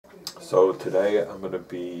So today I'm going to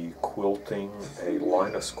be quilting a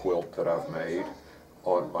Linus quilt that I've made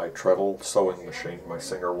on my Treadle sewing machine, my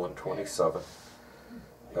Singer 127.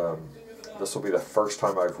 This will be the first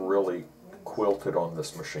time I've really quilted on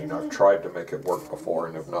this machine. I've tried to make it work before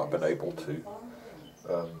and have not been able to.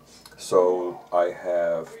 So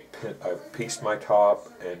I've pieced my top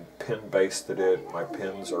and pin basted it. My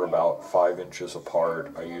pins are about 5 inches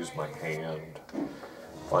apart. I use my hand,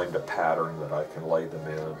 find a pattern that I can lay them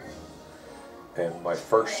in. And my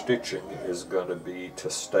first stitching is going to be to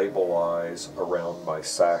stabilize around my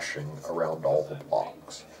sashing around all the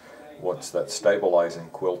blocks. Once that stabilizing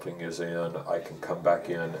quilting is in, I can come back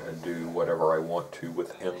in and do whatever I want to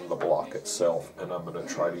within the block itself. And I'm going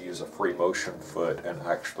to try to use a free motion foot and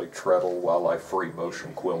actually treadle while I free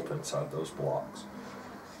motion quilt inside those blocks.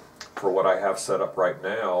 For what I have set up right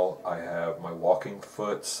now, I have my walking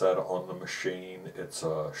foot set on the machine. It's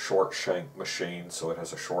a short shank machine, so it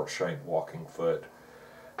has a short shank walking foot.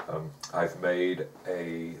 I've made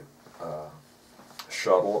a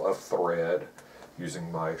shuttle of thread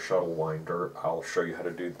using my shuttle winder. I'll show you how to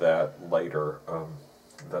do that later.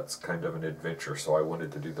 That's kind of an adventure, so I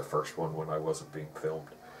wanted to do the first one when I wasn't being filmed.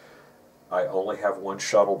 I only have one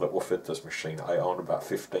shuttle that will fit this machine. I own about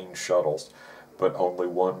 15 shuttles, but only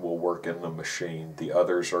one will work in the machine. The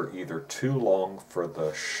others are either too long for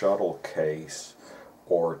the shuttle case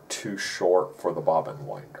or too short for the bobbin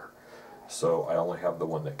winder. So I only have the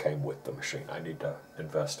one that came with the machine. I need to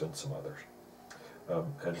invest in some others.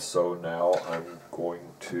 And so now I'm going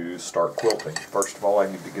to start quilting. First of all, I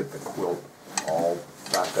need to get the quilt all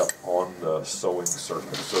back up on the sewing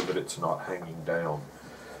surface so that it's not hanging down.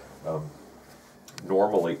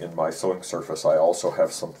 Normally in my sewing surface I also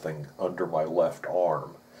have something under my left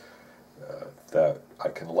arm that I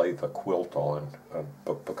can lay the quilt on,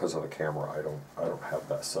 but because of the camera I don't have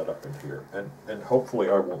that set up in here, and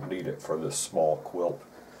hopefully I won't need it for this small quilt.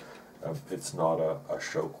 It's not a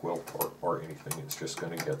show quilt or anything. It's just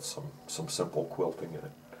going to get some simple quilting in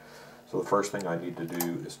it. So the first thing I need to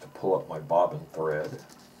do is to pull up my bobbin thread.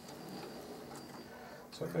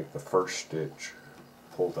 So I make the first stitch,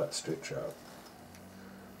 pull that stitch out,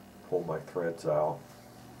 pull my threads out,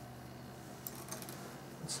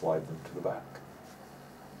 and slide them to the back.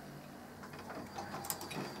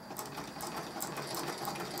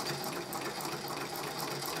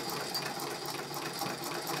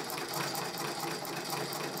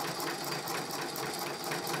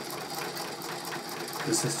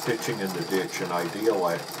 This is stitching in the ditch, and ideal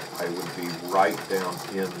I would be right down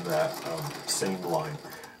in that seam line,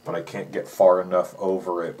 but I can't get far enough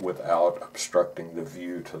over it without obstructing the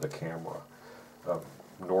view to the camera.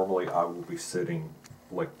 Normally I will be sitting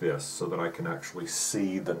like this so that I can actually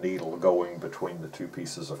see the needle going between the two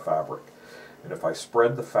pieces of fabric. And if I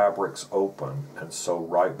spread the fabrics open and sew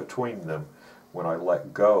right between them, when I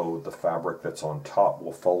let go, the fabric that's on top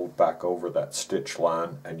will fold back over that stitch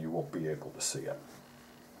line and you won't be able to see it.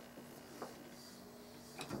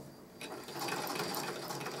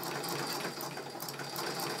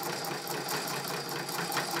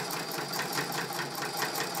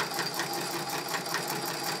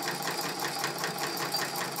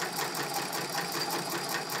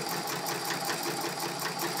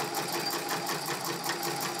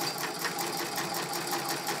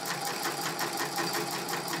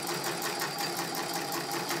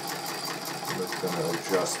 I'm going to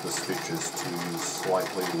adjust the stitches to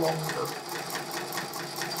slightly longer.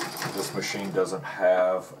 This machine doesn't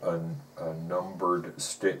have a numbered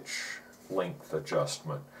stitch length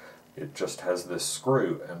adjustment. It just has this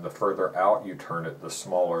screw, and the further out you turn it, the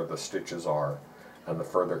smaller the stitches are, and the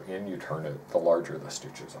further in you turn it, the larger the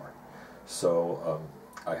stitches are. So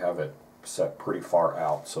I have it set pretty far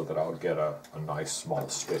out so that I'll get a nice small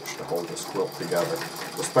stitch to hold this quilt together.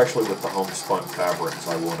 Especially with the homespun fabrics,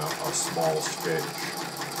 I want a small stitch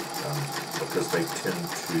because they tend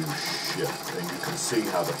to shift. And you can see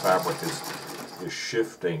how the fabric is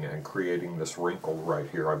shifting and creating this wrinkle right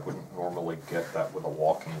here. I wouldn't normally get that with a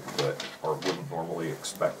walking foot, or wouldn't normally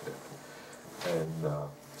expect it. And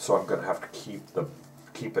so I'm going to have to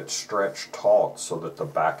keep it stretched taut so that the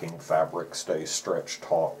backing fabric stays stretched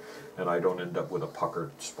taut and I don't end up with a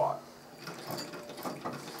puckered spot.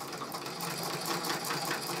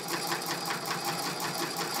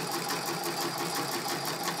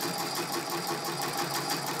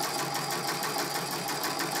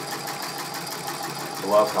 I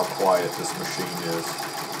love how quiet this machine is.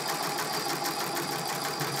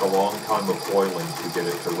 It's a long time of oiling to get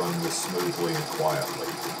it to run this smoothly and quietly.